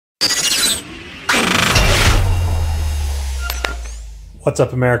What's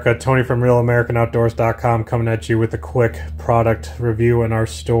up, America? Tony from RealAmericanOutdoors.com coming at you with a quick product review in our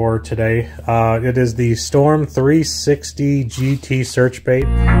store today. It is the Storm 360 GT Searchbait.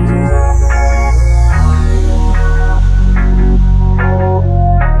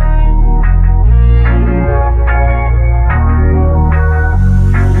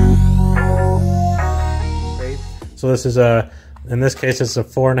 So this is in this case, it's a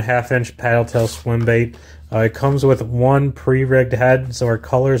 4.5-inch paddle tail swim bait. It comes with one pre-rigged head, so our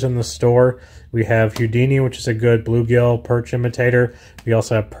colors in the store, we have Houdini, which is a good bluegill perch imitator. We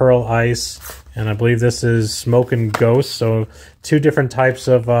also have Pearl Ice, and I believe this is Smoking Ghost, so two different types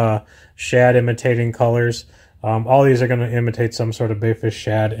of shad imitating colors. All these are going to imitate some sort of baitfish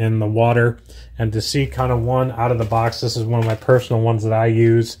shad in the water. And to see kind of one out of the box, this is one of my personal ones that I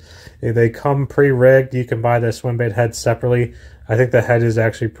use. They come pre-rigged. You can buy the swim bait head separately. I think the head is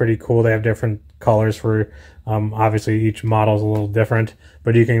actually pretty cool. They have different colors for, obviously each model is a little different,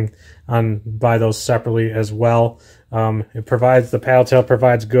 but you can buy those separately as well. The paddle tail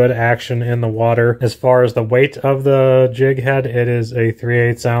provides good action in the water. As far as the weight of the jig head, it is a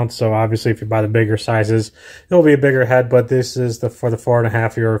 3/8 ounce. So obviously if you buy the bigger sizes, it'll be a bigger head, but this is for the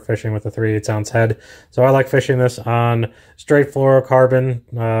 4.5 you're fishing with a 3/8 ounce head. So I like fishing this on straight fluorocarbon.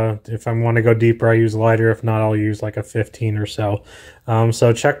 If I want to go deeper, I use lighter. If not, I'll use like a 15 or so.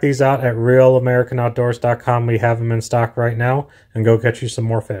 So check these out at RealAmericanOutdoors.com. We have them in stock right now, and go catch you some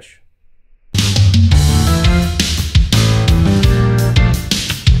more fish.